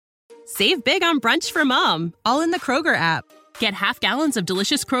Save big on brunch for mom, all in the Kroger app. Get half gallons of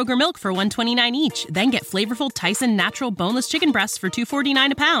delicious Kroger milk for $1.29 each. Then get flavorful Tyson natural boneless chicken breasts for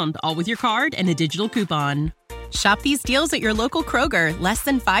 $2.49 a pound, all with your card and a digital coupon. Shop these deals at your local Kroger, less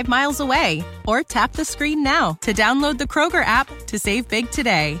than 5 miles away. Or tap the screen now to download the Kroger app to save big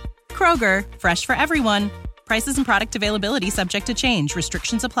today. Kroger, fresh for everyone. Prices and product availability subject to change.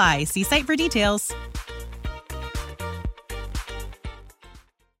 Restrictions apply. See site for details.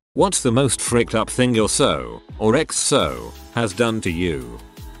 What's the most fricked up thing your so, or ex-so, has done to you?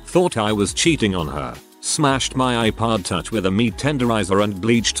 Thought I was cheating on her. Smashed my iPod Touch with a meat tenderizer and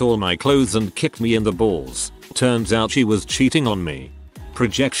bleached all my clothes and kicked me in the balls. Turns out she was cheating on me.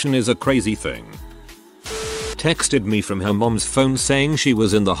 Projection is a crazy thing. Texted me from her mom's phone saying she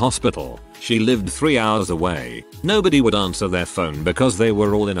was in the hospital. She lived 3 hours away. Nobody would answer their phone because they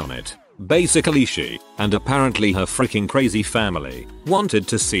were all in on it. Basically she, and apparently her freaking crazy family, wanted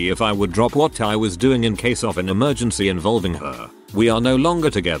to see if I would drop what I was doing in case of an emergency involving her. We are no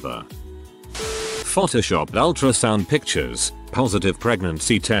longer together. Photoshopped ultrasound pictures, positive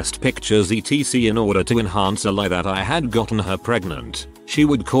pregnancy test pictures etc. in order to enhance a lie that I had gotten her pregnant. She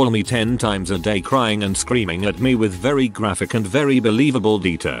would call me 10 times a day crying and screaming at me with very graphic and very believable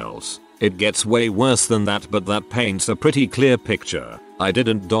details. It gets way worse than that, but that paints a pretty clear picture. I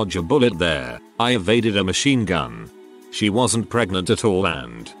didn't dodge a bullet there. I evaded a machine gun. She wasn't pregnant at all,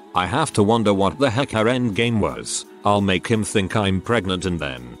 and I have to wonder what the heck her end game was. I'll make him think I'm pregnant and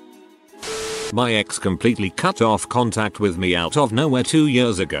then. My ex completely cut off contact with me out of nowhere 2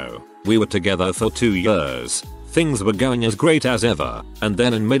 years ago. We were together for 2 years. Things were going as great as ever, and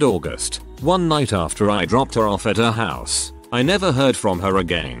then in mid-August, one night after I dropped her off at her house, I never heard from her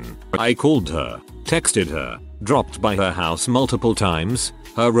again. I called her, texted her, dropped by her house multiple times.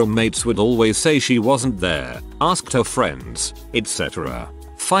 Her roommates would always say she wasn't there, asked her friends, etc.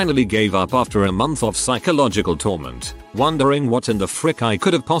 Finally gave up after a month of psychological torment, wondering what in the frick I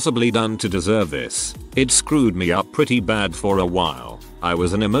could have possibly done to deserve this. It screwed me up pretty bad for a while. I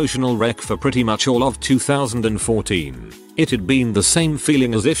was an emotional wreck for pretty much all of 2014. It had been the same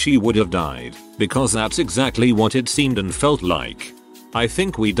feeling as if she would have died, because that's exactly what it seemed and felt like. I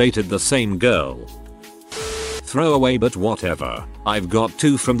think we dated the same girl. Throwaway, but whatever. I've got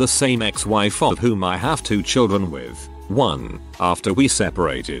 2 from the same ex-wife of whom I have 2 children with. 1, after we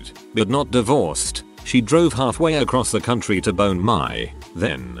separated, but not divorced, she drove halfway across the country to bone my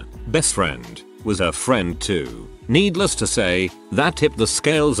then best friend, was her friend too. Needless to say, that tipped the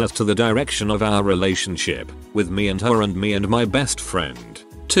scales as to the direction of our relationship, with me and her and me and my best friend.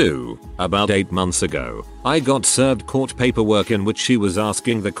 2, about 8 months ago, I got served court paperwork in which she was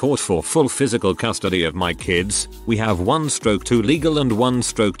asking the court for full physical custody of my kids. We have 1/2 legal and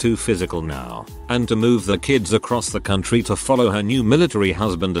 1/2 physical now, and to move the kids across the country to follow her new military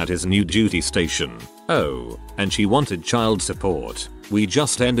husband at his new duty station. Oh, and she wanted child support. We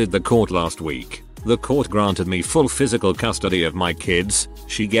just ended the court last week. The court granted me full physical custody of my kids.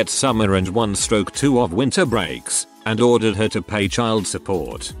 She gets summer and 1/2 of winter breaks, and ordered her to pay child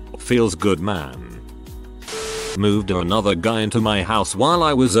support. Feels good, man. Moved another guy into my house while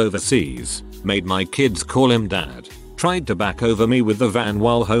I was overseas. Made my kids call him dad. Tried to back over me with the van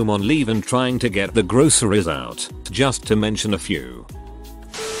while home on leave and trying to get the groceries out, just to mention a few.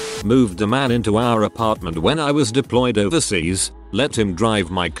 Moved a man into our apartment when I was deployed overseas. Let him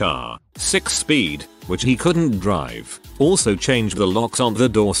drive my car, 6-speed, which he couldn't drive. Also changed the locks on the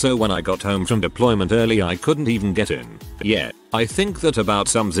door so when I got home from deployment early I couldn't even get in. Yeah, I think that about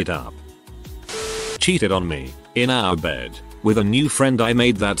sums it up. Cheated on me, in our bed, with a new friend I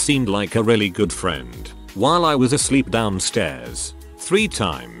made that seemed like a really good friend, while I was asleep downstairs. 3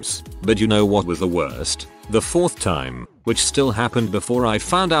 times, but you know what was the worst? The 4th time, which still happened before I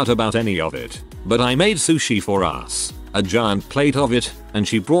found out about any of it. But I made sushi for us. A giant plate of it, and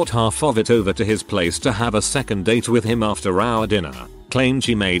she brought half of it over to his place to have a second date with him after our dinner. Claimed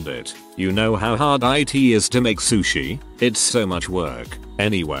she made it. You know how hard it is to make sushi? It's so much work.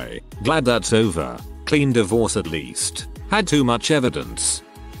 Anyway, glad that's over. Clean divorce at least. Had too much evidence.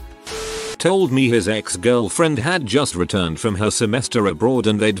 Told me his ex-girlfriend had just returned from her semester abroad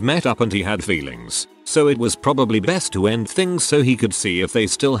and they'd met up and he had feelings. So it was probably best to end things so he could see if they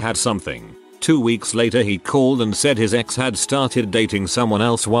still had something. 2 weeks later he called and said his ex had started dating someone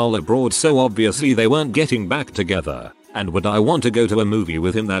else while abroad, so obviously they weren't getting back together. And would I want to go to a movie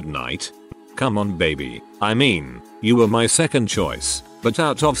with him that night? Come on baby. I mean, you were my second choice, but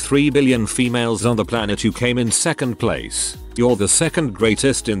out of 3 billion females on the planet you came in second place. You're the second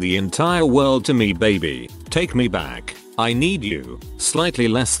greatest in the entire world to me baby. Take me back. I need you. Slightly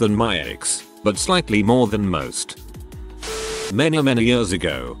less than my ex, but slightly more than most. Many years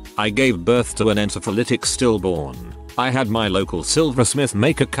ago, I gave birth to an encephalitic stillborn. I had my local silversmith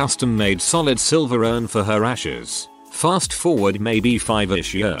make a custom-made solid silver urn for her ashes. Fast forward maybe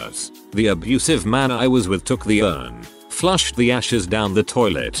 5-ish years. The abusive man I was with took the urn, flushed the ashes down the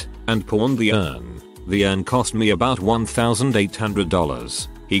toilet, and pawned the urn. The urn cost me about $1,800.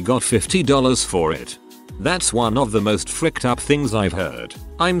 He got $50 for it. That's one of the most fricked up things I've heard.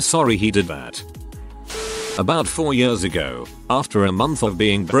 I'm sorry he did that. About 4 years ago, after a month of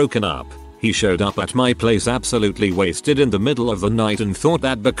being broken up, he showed up at my place absolutely wasted in the middle of the night and thought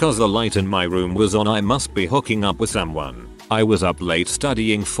that because the light in my room was on I must be hooking up with someone. I was up late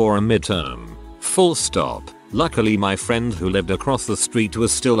studying for a midterm. Full stop. Luckily my friend who lived across the street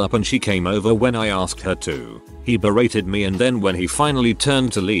was still up and she came over when I asked her to. He berated me and then when he finally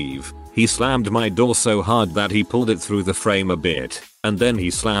turned to leave, he slammed my door so hard that he pulled it through the frame a bit, and then he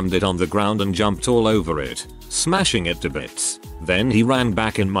slammed it on the ground and jumped all over it, smashing it to bits. Then he ran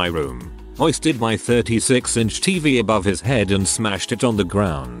back in my room, hoisted my 36-inch TV above his head and smashed it on the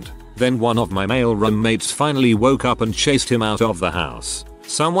ground. Then one of my male roommates finally woke up and chased him out of the house.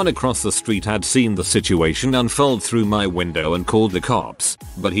 Someone across the street had seen the situation unfold through my window and called the cops,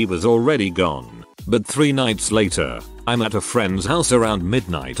 but he was already gone. But 3 nights later, I'm at a friend's house around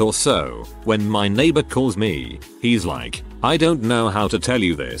midnight or so, when my neighbor calls me. He's like, I don't know how to tell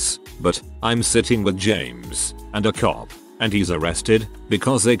you this, but I'm sitting with James and a cop, and he's arrested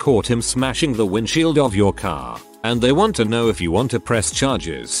because they caught him smashing the windshield of your car, and they want to know if you want to press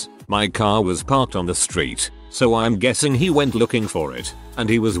charges. My car was parked on the street, so I'm guessing he went looking for it, and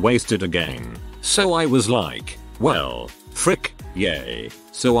he was wasted again. So I was like, well, frick, yay.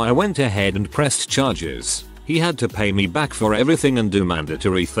 So I went ahead and pressed charges. He had to pay me back for everything and do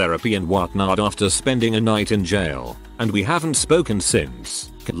mandatory therapy and whatnot after spending a night in jail, and we haven't spoken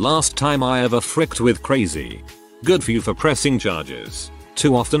since. Last time I ever fricked with crazy. Good for you for pressing charges.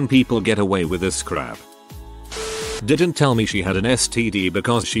 Too often people get away with this crap. Didn't tell me she had an STD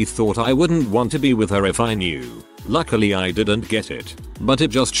because she thought I wouldn't want to be with her if I knew. Luckily I didn't get it, but it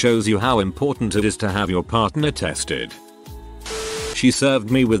just shows you how important it is to have your partner tested. She served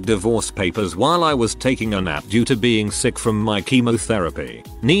me with divorce papers while I was taking a nap due to being sick from my chemotherapy.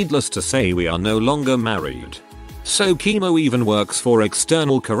 Needless to say we are no longer married. So chemo even works for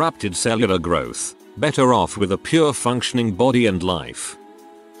external corrupted cellular growth. Better off with a pure functioning body and life.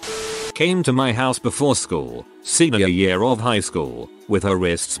 Came to my house before school, senior year of high school, with her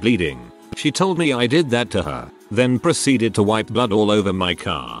wrists bleeding. She told me I did that to her, then proceeded to wipe blood all over my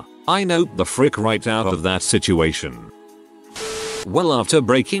car. I noped the frick right out of that situation. Well, after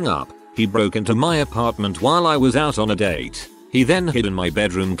breaking up, he broke into my apartment while I was out on a date. He then hid in my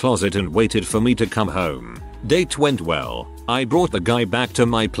bedroom closet and waited for me to come home. Date went well. I brought the guy back to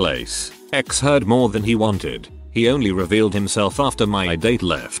my place. X heard more than he wanted. He only revealed himself after my date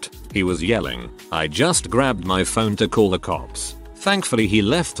left. He was yelling. I just grabbed my phone to call the cops. Thankfully he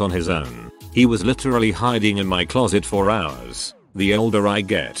left on his own. He was literally hiding in my closet for hours. The older I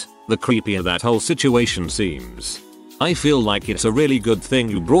get, the creepier that whole situation seems. I feel like it's a really good thing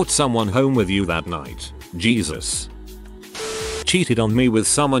you brought someone home with you that night. Jesus. Cheated on me with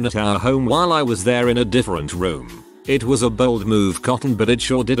someone at our home while I was there in a different room. It was a bold move, Cotton, but it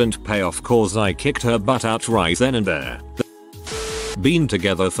sure didn't pay off cause I kicked her butt outright then and there. Been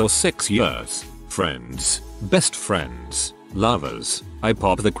together for 6 years. Friends. Best friends. Lovers. I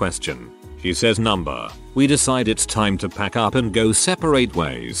pop the question. She says number. We decide it's time to pack up and go separate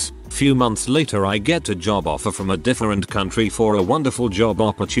ways. Few months later I get a job offer from a different country for a wonderful job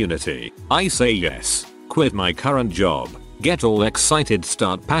opportunity. I say yes. Quit my current job. Get all excited,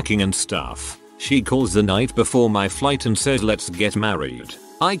 start packing and stuff. She calls the night before my flight and says let's get married.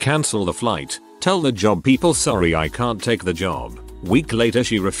 I cancel the flight. Tell the job people sorry I can't take the job. Week later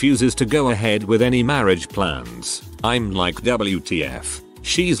she refuses to go ahead with any marriage plans. I'm like WTF.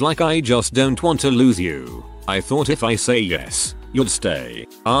 She's like I just don't want to lose you. I thought if I say yes, you'd stay.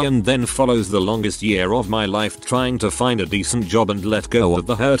 And then follows the longest year of my life trying to find a decent job and let go of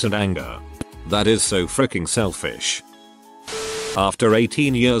the hurt and anger. That is so freaking selfish. After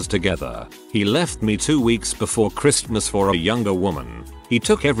 18 years together, he left me 2 weeks before Christmas for a younger woman. He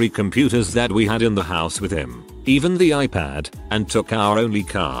took every computers that we had in the house with him, even the iPad, and took our only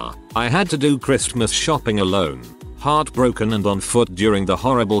car. I had to do Christmas shopping alone. Heartbroken and on foot during the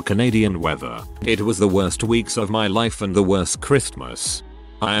horrible Canadian weather. It was the worst weeks of my life and the worst Christmas.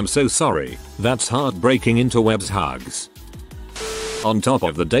 I am so sorry. That's heartbreaking. Interwebs hugs. On top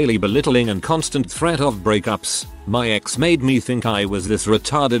of the daily belittling and constant threat of breakups, my ex made me think I was this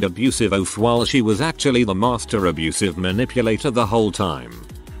retarded abusive oaf while she was actually the master abusive manipulator the whole time.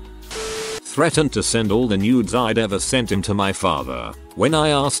 threatened to send all the nudes I'd ever sent him to my father. When I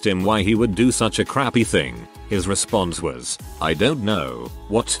asked him why he would do such a crappy thing, his response was, "I don't know.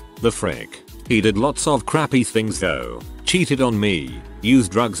 What the frick?" He did lots of crappy things though. Cheated on me,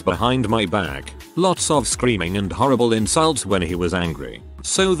 used drugs behind my back, lots of screaming and horrible insults when he was angry.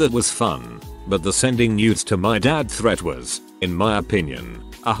 So that was fun. But the sending nudes to my dad threat was, in my opinion,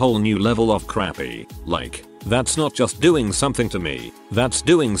 a whole new level of crappy. Like, that's not just doing something to me, that's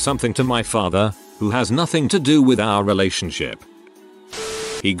doing something to my father, who has nothing to do with our relationship.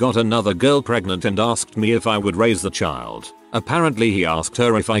 He got another girl pregnant and asked me if I would raise the child. Apparently he asked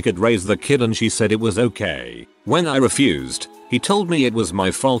her if I could raise the kid and she said it was okay. When I refused, he told me it was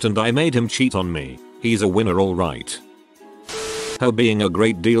my fault and I made him cheat on me. He's a winner alright. Her being a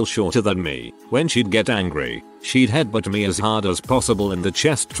great deal shorter than me, when she'd get angry, she'd headbutt me as hard as possible in the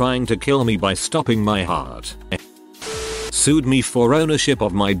chest trying to kill me by stopping my heart. Sued me for ownership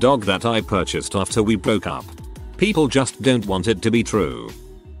of my dog that I purchased after we broke up. People just don't want it to be true.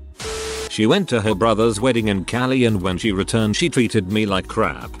 She went to her brother's wedding in Cali and when she returned she treated me like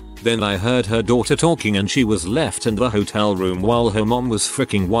crap. Then I heard her daughter talking and she was left in the hotel room while her mom was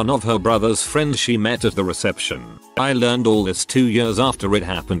fricking one of her brother's friends she met at the reception. I learned all this 2 years after it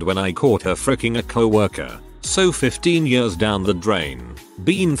happened when I caught her fricking a coworker. So 15 years down the drain.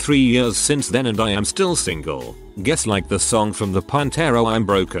 Been 3 years since then and I am still single. Guess like the song from the Pantera I'm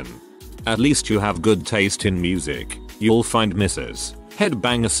broken. At least you have good taste in music. You'll find Mrs.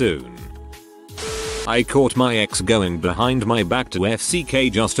 Headbanger soon. I caught my ex going behind my back to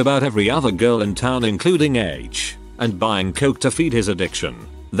FCK just about every other girl in town including H, and buying coke to feed his addiction.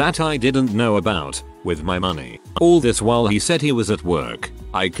 That I didn't know about, with my money. All this while he said he was at work.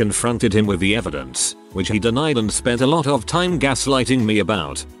 I confronted him with the evidence, which he denied and spent a lot of time gaslighting me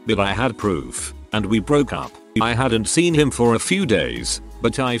about, but I had proof, and we broke up. I hadn't seen him for a few days,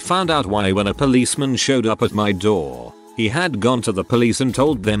 but I found out why when a policeman showed up at my door. He had gone to the police and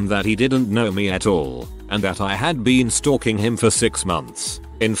told them that he didn't know me at all, and that I had been stalking him for 6 months.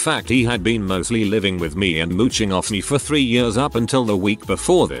 In fact he had been mostly living with me and mooching off me for 3 years up until the week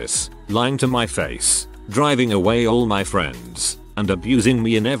before this, lying to my face, driving away all my friends, and abusing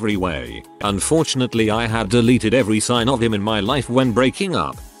me in every way. Unfortunately I had deleted every sign of him in my life when breaking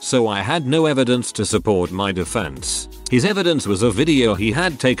up, so I had no evidence to support my defense. His evidence was a video he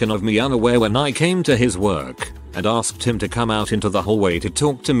had taken of me unaware when I came to his work, and asked him to come out into the hallway to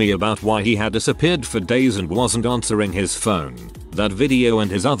talk to me about why he had disappeared for days and wasn't answering his phone. That video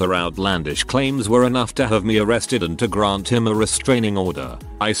and his other outlandish claims were enough to have me arrested and to grant him a restraining order.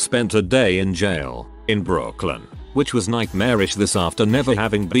 I spent a day in jail, in Brooklyn, which was nightmarish this after never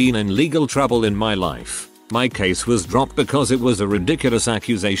having been in legal trouble in my life. My case was dropped because it was a ridiculous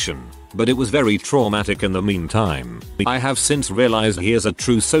accusation, but it was very traumatic in the meantime. I have since realized he is a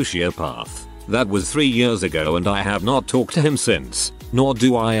true sociopath. That was 3 years ago and I have not talked to him since, nor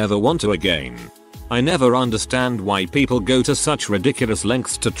do I ever want to again. I never understand why people go to such ridiculous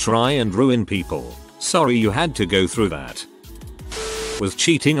lengths to try and ruin people. Sorry you had to go through that. Was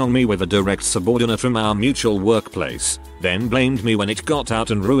cheating on me with a direct subordinate from our mutual workplace, then blamed me when it got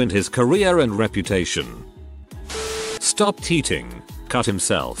out and ruined his career and reputation. Stopped eating, cut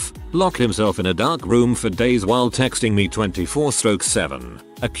himself, locked himself in a dark room for days while texting me 24/7,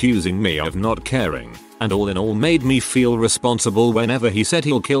 accusing me of not caring, and all in all made me feel responsible whenever he said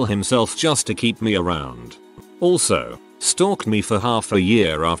he'll kill himself just to keep me around. Also, stalked me for half a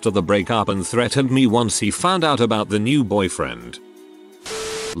year after the breakup and threatened me once he found out about the new boyfriend.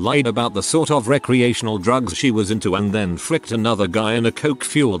 Lied about the sort of recreational drugs she was into and then fricked another guy in a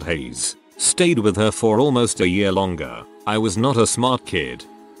coke-fueled haze. Stayed with her for almost a year longer. I was not a smart kid.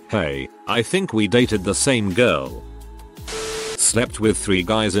 Hey, I think we dated the same girl. Slept with 3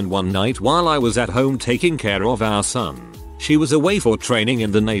 guys in one night while I was at home taking care of our son. She was away for training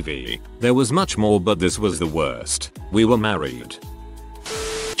in the Navy. There was much more but this was the worst. We were married.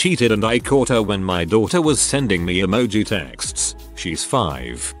 Cheated and I caught her when my daughter was sending me emoji texts. She's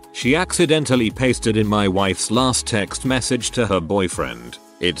 5. She accidentally pasted in my wife's last text message to her boyfriend.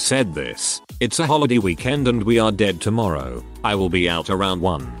 It said this: "It's a holiday weekend and we are dead tomorrow. I will be out around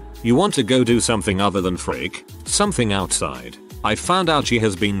 1. You want to go do something other than frick? Something outside." I found out she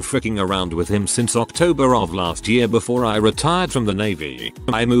has been fricking around with him since October of last year before I retired from the Navy.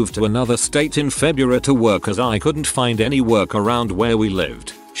 I moved to another state in February to work as I couldn't find any work around where we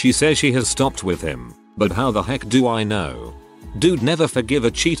lived. She says she has stopped with him, but how the heck do I know? Dude, never forgive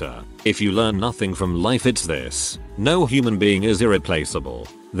a cheater. If you learn nothing from life it's this: no human being is irreplaceable.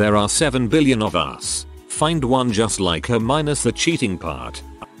 There are 7 billion of us. Find one just like her minus the cheating part.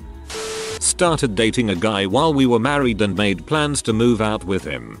 Started dating a guy while we were married and made plans to move out with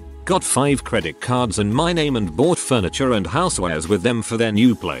him. Got 5 credit cards in my name and bought furniture and housewares with them for their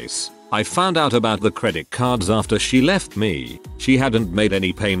new place. I found out about the credit cards after she left me. She hadn't made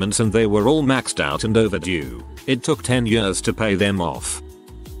any payments and they were all maxed out and overdue. It took 10 years to pay them off.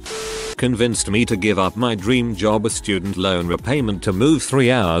 Convinced me to give up my dream job, a student loan repayment, to move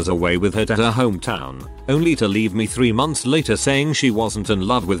 3 hours away with her to her hometown, only to leave me 3 months later saying she wasn't in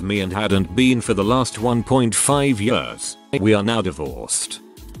love with me and hadn't been for the last 1.5 years. We are now divorced.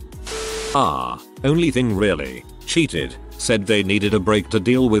 Only thing really. Cheated. Said they needed a break to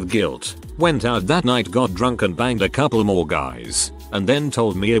deal with guilt. Went out that night, got drunk and banged a couple more guys. And then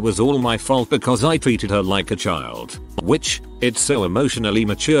told me it was all my fault because I treated her like a child. Which, it's so emotionally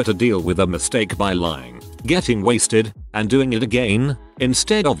mature to deal with a mistake by lying, getting wasted, and doing it again,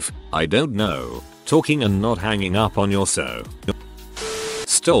 instead of, I don't know, talking and not hanging up on your so.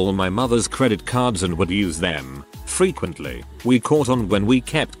 Stole my mother's credit cards and would use them frequently. We caught on when we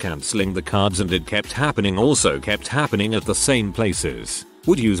kept cancelling the cards and it kept happening, also kept happening at the same places.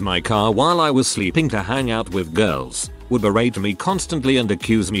 Would use my car while I was sleeping to hang out with girls. Would berate me constantly and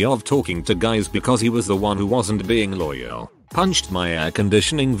accuse me of talking to guys because he was the one who wasn't being loyal. Punched my air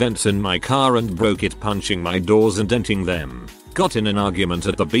conditioning vents in my car and broke it, punching my doors and denting them. Got in an argument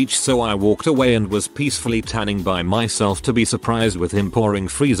at the beach, so I walked away and was peacefully tanning by myself to be surprised with him pouring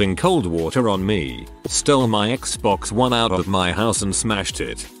freezing cold water on me. Stole my Xbox One out of my house and smashed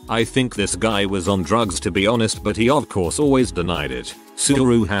it. I think this guy was on drugs, to be honest, but he of course always denied it.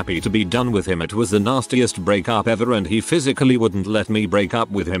 Suru happy to be done with him. It was the nastiest breakup ever and he physically wouldn't let me break up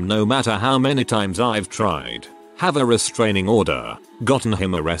with him no matter how many times I've tried. Have a restraining order. Gotten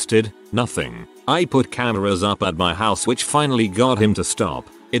him arrested? Nothing. I put cameras up at my house which finally got him to stop.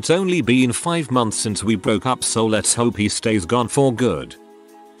 It's only been 5 months since we broke up, so let's hope he stays gone for good.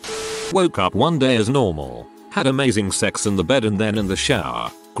 Woke up one day as normal. Had amazing sex in the bed and then in the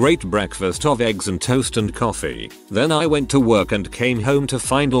shower. Great breakfast of eggs and toast and coffee. Then I went to work and came home to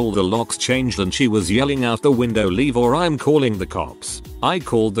find all the locks changed and she was yelling out the window, "Leave or I'm calling the cops." I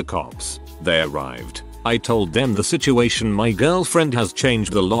called the cops. They arrived. I told them the situation. My girlfriend has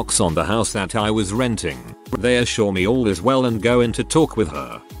changed the locks on the house that I was renting. They assure me all is well and go in to talk with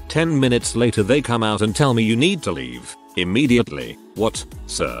her. 10 minutes later they come out and tell me, "You need to leave immediately." What,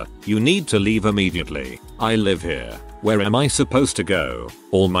 sir? You need to leave immediately. I live here. Where am I supposed to go?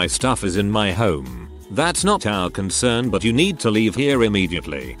 All my stuff is in my home. That's not our concern, but you need to leave here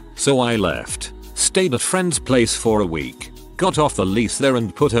immediately. So I left. Stayed at friend's place for a week. Got off the lease there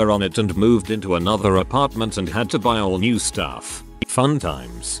and put her on it and moved into another apartment and had to buy all new stuff. Fun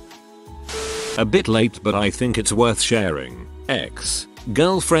times. A bit late, but I think it's worth sharing.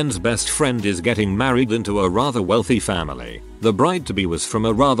 Ex-girlfriend's best friend is getting married into a rather wealthy family. The bride-to-be was from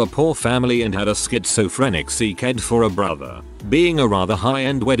a rather poor family and had a schizophrenic kid for a brother. Being a rather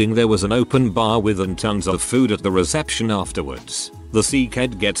high-end wedding, there was an open bar with tons of food at the reception afterwards. The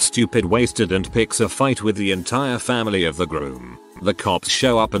kid gets stupid wasted and picks a fight with the entire family of the groom. The cops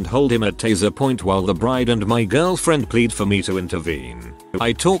show up and hold him at taser point while the bride and my girlfriend plead for me to intervene.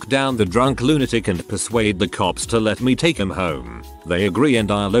 I talk down the drunk lunatic and persuade the cops to let me take him home. They agree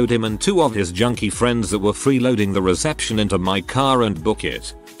and I load him and 2 of his junkie friends that were freeloading the reception into my car and book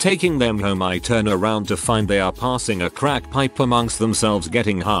it. Taking them home, I turn around to find they are passing a crack pipe amongst themselves,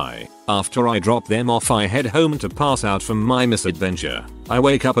 getting high. After I drop them off, I head home to pass out from my misadventure. I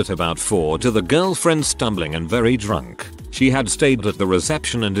wake up at about 4 to the girlfriend stumbling and very drunk. She had stayed at the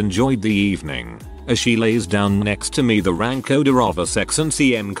reception and enjoyed the evening. As she lays down next to me, the rank odor of a Sex and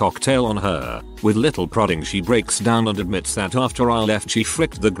CM cocktail on her. With little prodding, she breaks down and admits that after I left she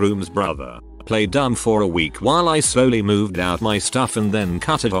fricked the groom's brother. Played dumb for a week while I slowly moved out my stuff and then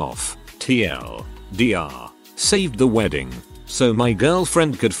cut it off. TLDR. Saved the wedding so my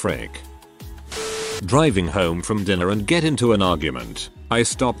girlfriend could frick. Driving home from dinner and get into an argument. I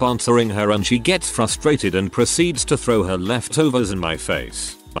stop answering her and she gets frustrated and proceeds to throw her leftovers in my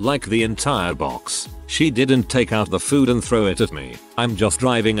face. Like the entire box. She didn't take out the food and throw it at me. I'm just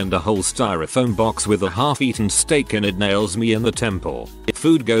driving and a whole styrofoam box with a half-eaten steak in it nails me in the temple.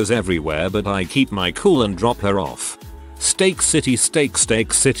 Food goes everywhere, but I keep my cool and drop her off. Steak City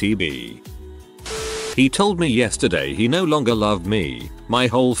B. He told me yesterday he no longer loved me. My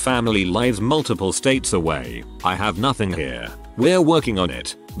whole family lives multiple states away. I have nothing here. We're working on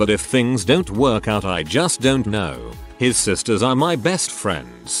it, but if things don't work out, I just don't know. His sisters are my best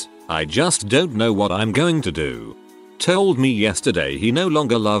friends. I just don't know what I'm going to do. Told me yesterday he no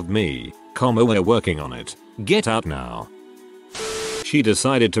longer loved me, we're working on it. Get out now. She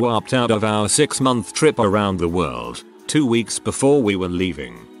decided to opt out of our 6-month trip around the world. 2 weeks before we were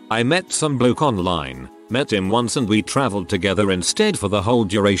leaving, I met some bloke online. Met him once and we traveled together instead for the whole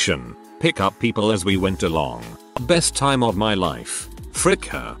duration. Pick up people as we went along. Best time of my life. Frick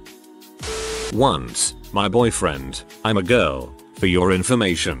her. Once, my boyfriend, I'm a girl, for your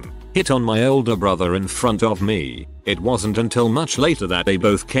information, hit on my older brother in front of me. It wasn't until much later that they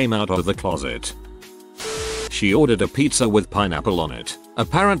both came out of the closet. She ordered a pizza with pineapple on it.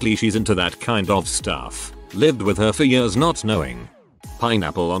 Apparently she's into that kind of stuff. Lived with her for years not knowing.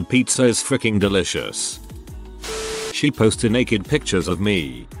 Pineapple on pizza is freaking delicious. She posted naked pictures of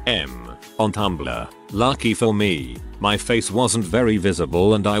me, on Tumblr. Lucky for me, my face wasn't very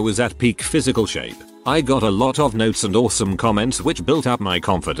visible and I was at peak physical shape. I got a lot of notes and awesome comments which built up my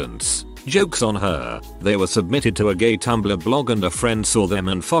confidence. Jokes on her. They were submitted to a gay Tumblr blog and a friend saw them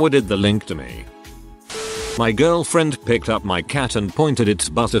and forwarded the link to me. My girlfriend picked up my cat and pointed its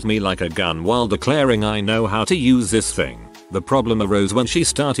butt at me like a gun while declaring I know how to use this thing. The problem arose when she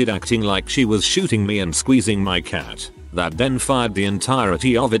started acting like she was shooting me and squeezing my cat. That then fired the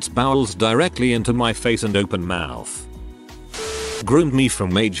entirety of its bowels directly into my face and open mouth. Groomed me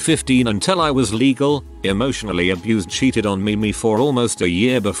from age 15 until I was legal, emotionally abused, cheated on me for almost a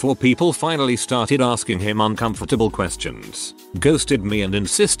year before people finally started asking him uncomfortable questions. Ghosted me and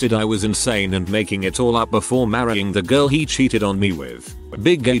insisted I was insane and making it all up before marrying the girl he cheated on me with.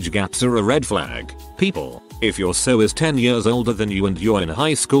 Big age gaps are a red flag. People, if your so is 10 years older than you and you're in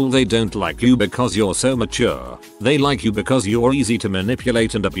high school, they don't like you because you're so mature. They like you because you're easy to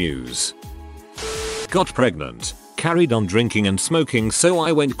manipulate and abuse. Got pregnant. Carried on drinking and smoking, so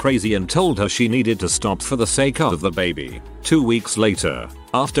I went crazy and told her she needed to stop for the sake of the baby. 2 weeks later,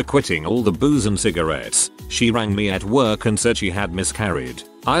 after quitting all the booze and cigarettes, she rang me at work and said she had miscarried.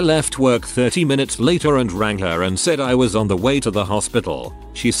 I left work 30 minutes later and rang her and said I was on the way to the hospital.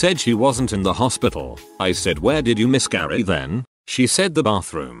 She said she wasn't in the hospital. I said, where did you miscarry then? She said the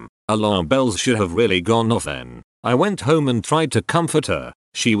bathroom. Alarm bells should have really gone off then. I went home and tried to comfort her.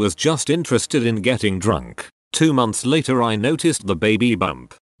 She was just interested in getting drunk. 2 months later I noticed the baby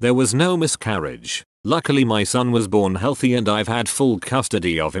bump. There was no miscarriage. Luckily my son was born healthy and I've had full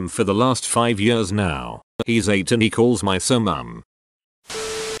custody of him for the last 5 years now. He's 8 and he calls my so mum.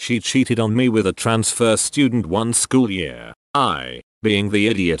 She cheated on me with a transfer student one school year. I, being the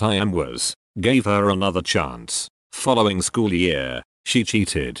idiot I am, gave her another chance. Following school year, she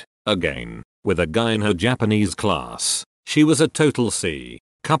cheated, again, with a guy in her Japanese class. She was a total C.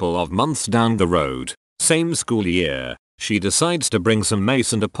 Couple of months down the road, same school year, she decides to bring some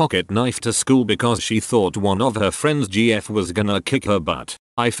mace and a pocket knife to school because she thought one of her friends GF was gonna kick her butt.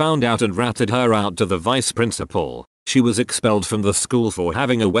 I found out and ratted her out to the vice principal. She was expelled from the school for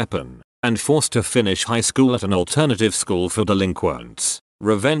having a weapon and forced to finish high school at an alternative school for delinquents.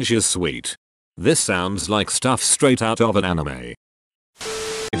 Revenge is sweet. This sounds like stuff straight out of an anime.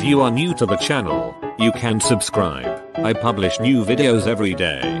 If you are new to the channel, you can subscribe. I publish new videos every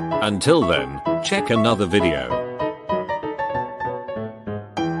day. Until then, check another video.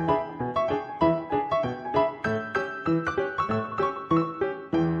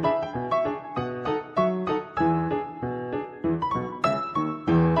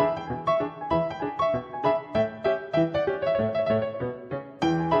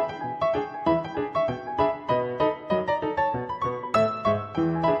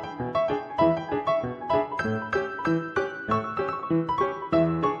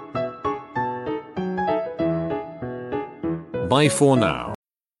 Bye for now.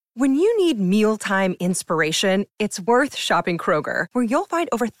 When you need mealtime inspiration, it's worth shopping Kroger, where you'll find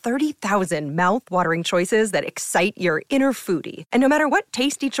over 30,000 mouth-watering choices that excite your inner foodie. And no matter what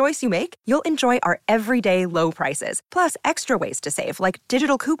tasty choice you make, you'll enjoy our everyday low prices, plus extra ways to save, like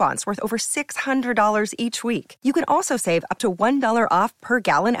digital coupons worth over $600 each week. You can also save up to $1 off per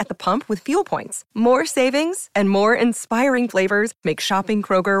gallon at the pump with fuel points. More savings and more inspiring flavors make shopping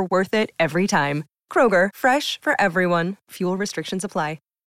Kroger worth it every time. Kroger, fresh for everyone. Fuel restrictions apply.